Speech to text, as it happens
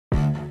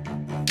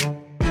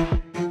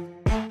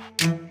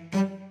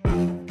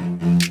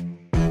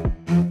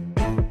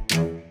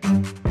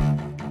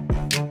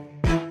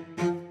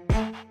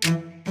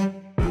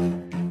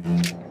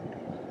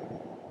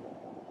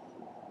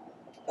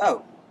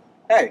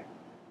Hey,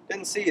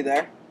 didn't see you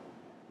there.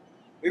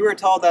 We were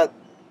told that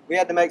we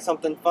had to make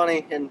something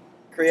funny and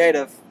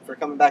creative for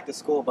coming back to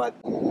school, but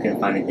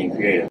Couldn't find anything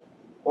creative.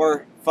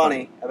 or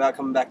funny about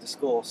coming back to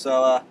school.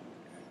 So,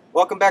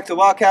 welcome back to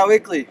Wildcat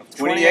Weekly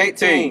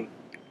 2018.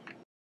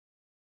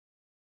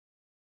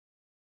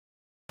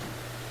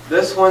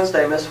 This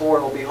Wednesday, Miss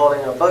Ward will be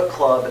holding a book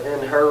club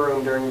in her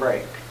room during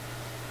break.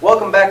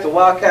 Welcome back to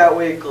Wildcat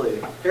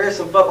Weekly. Here are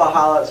some football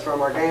highlights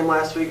from our game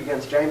last week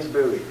against James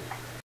Bowie.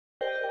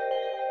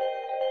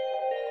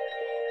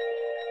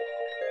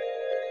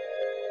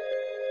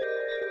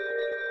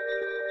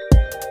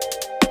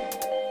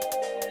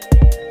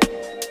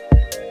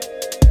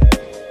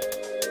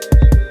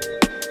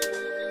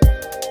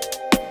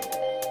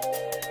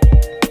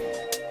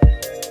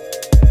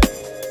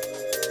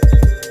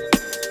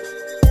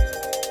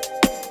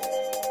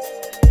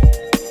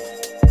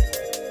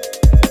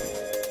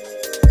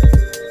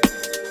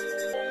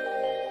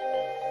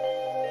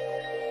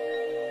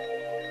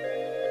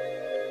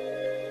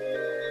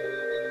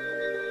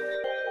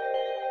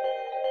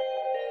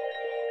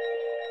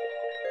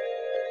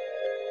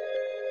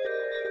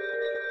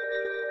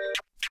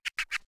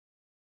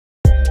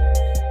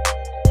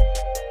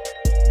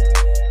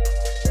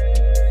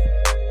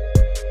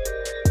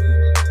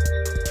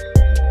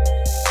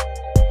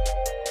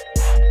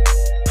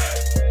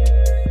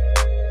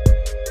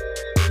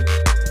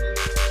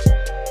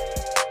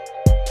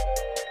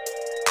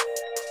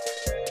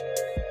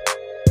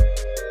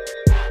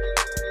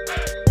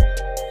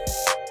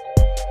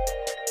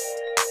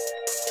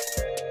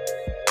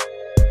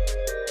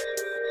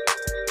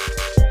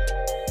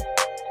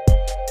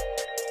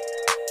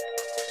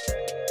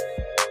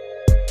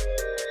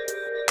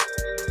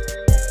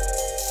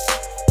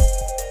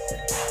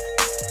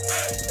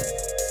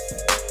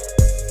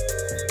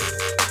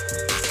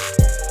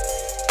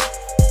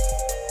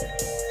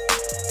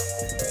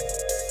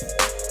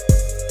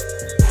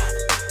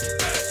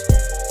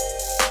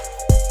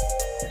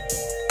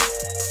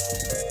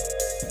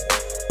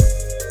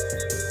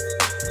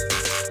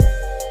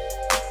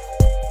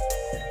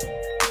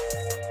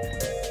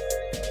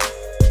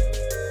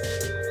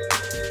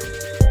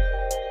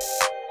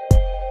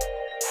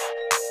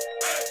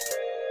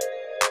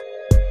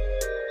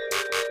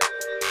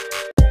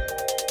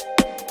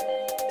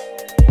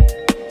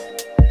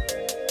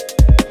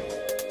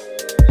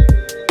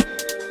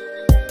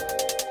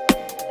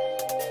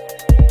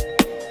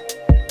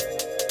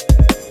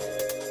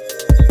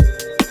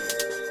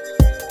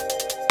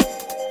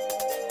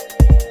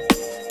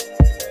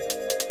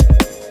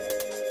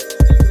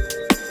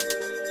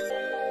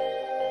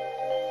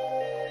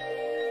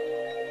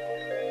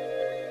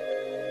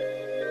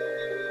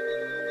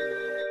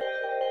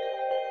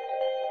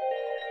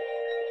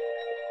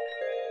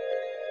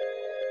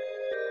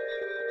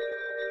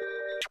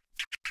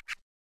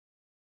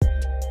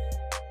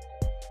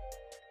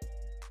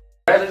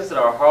 Congratulations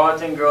to our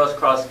Harleton girls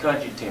cross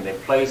country team. They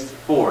placed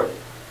fourth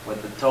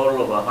with a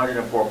total of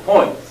 104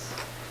 points.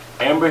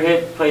 Amber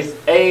Hit placed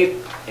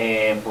 8th,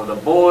 and for the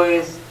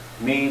boys,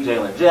 me,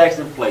 Jalen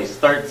Jackson, placed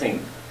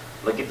 13th.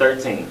 Look at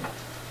 13.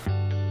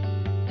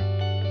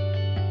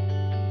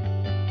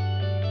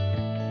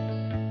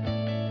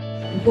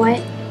 What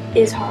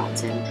is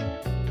Harleton?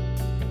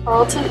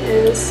 Harleton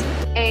is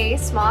A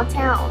small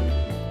town.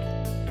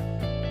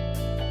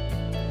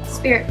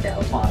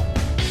 Spirit-filled.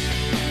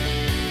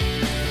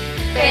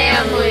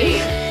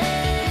 family.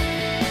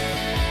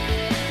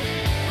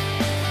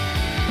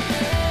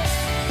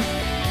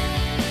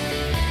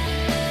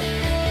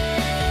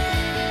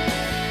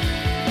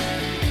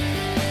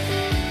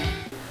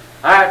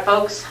 Alright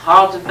folks,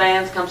 Harleton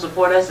fans, come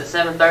support us at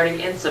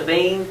 7:30 in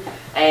Sabine,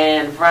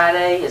 and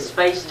Friday is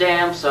Space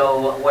Jam,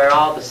 so wear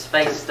all the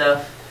space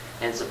stuff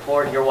and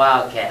support your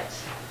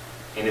Wildcats.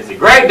 And it's a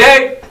great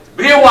day to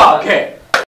be a Wildcat.